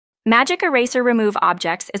Magic Eraser Remove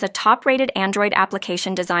Objects is a top-rated Android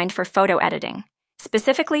application designed for photo editing,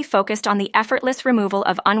 specifically focused on the effortless removal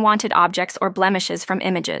of unwanted objects or blemishes from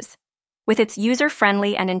images. With its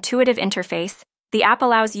user-friendly and intuitive interface, the app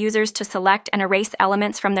allows users to select and erase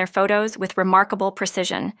elements from their photos with remarkable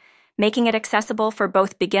precision, making it accessible for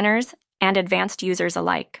both beginners and advanced users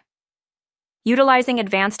alike. Utilizing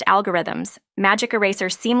advanced algorithms, Magic Eraser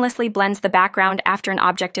seamlessly blends the background after an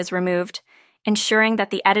object is removed, ensuring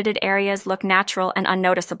that the edited areas look natural and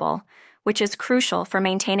unnoticeable, which is crucial for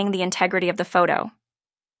maintaining the integrity of the photo.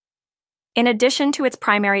 In addition to its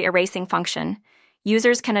primary erasing function,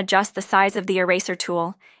 users can adjust the size of the eraser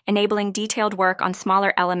tool, enabling detailed work on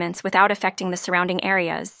smaller elements without affecting the surrounding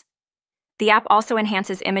areas. The app also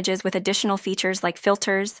enhances images with additional features like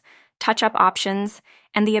filters, touch-up options,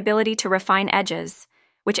 and the ability to refine edges,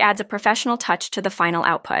 which adds a professional touch to the final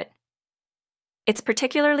output. It's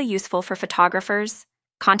particularly useful for photographers,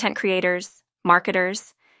 content creators,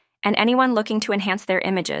 marketers, and anyone looking to enhance their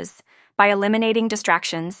images by eliminating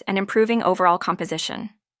distractions and improving overall composition.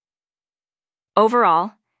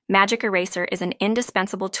 Overall, Magic Eraser is an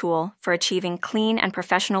indispensable tool for achieving clean and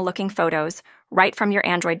professional-looking photos right from your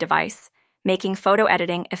Android device, making photo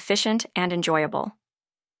editing efficient and enjoyable.